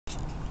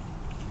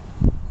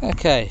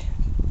Okay,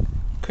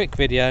 quick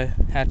video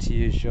how to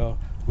use your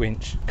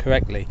winch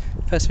correctly.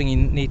 First thing you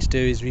need to do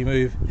is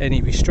remove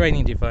any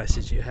restraining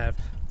devices you have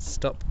to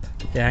stop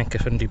the anchor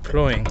from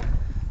deploying.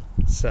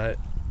 So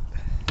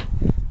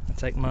I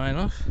take mine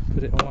off,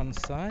 put it on one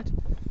side,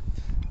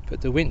 put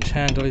the winch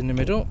handle in the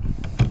middle,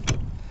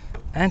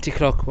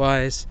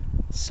 anti-clockwise,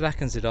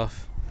 slackens it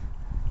off,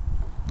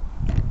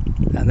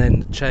 and then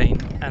the chain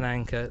and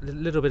anchor, a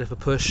little bit of a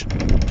push, away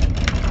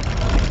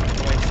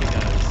she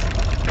goes.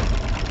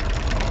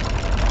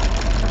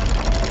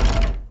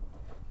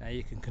 Now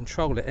you can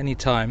control it any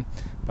time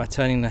by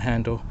turning the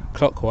handle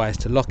clockwise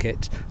to lock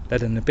it,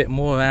 letting a bit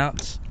more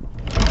out,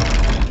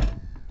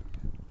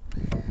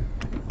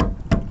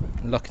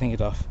 and locking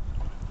it off.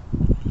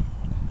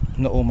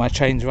 Not all my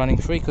chains running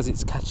free because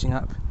it's catching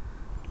up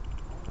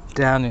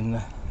down in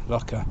the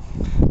locker.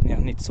 Yeah, I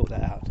need to sort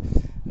that out.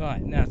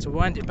 Right, now to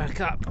wind it back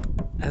up,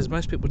 as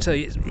most people tell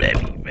you, it's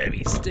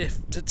very stiff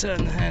to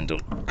turn the handle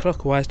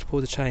clockwise to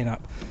pull the chain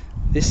up.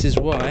 This is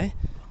why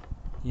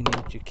you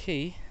need your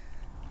key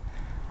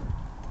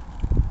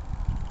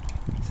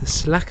to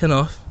slacken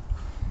off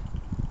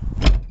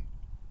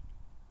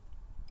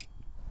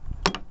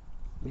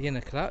the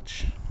inner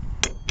clutch.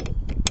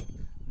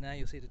 Now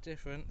you'll see the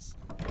difference.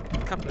 A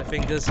couple of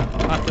fingers,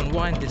 I can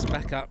wind this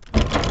back up.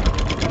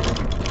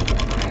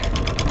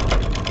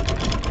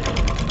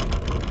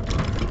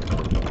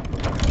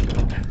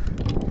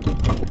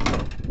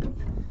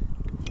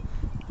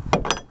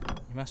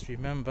 You must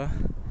remember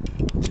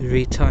to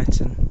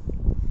retighten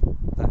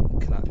that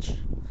clutch.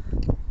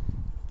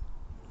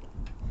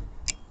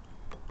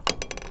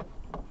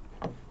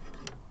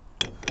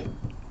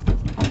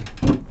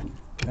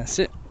 That's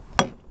it.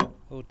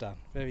 All done.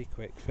 Very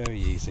quick, very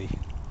easy.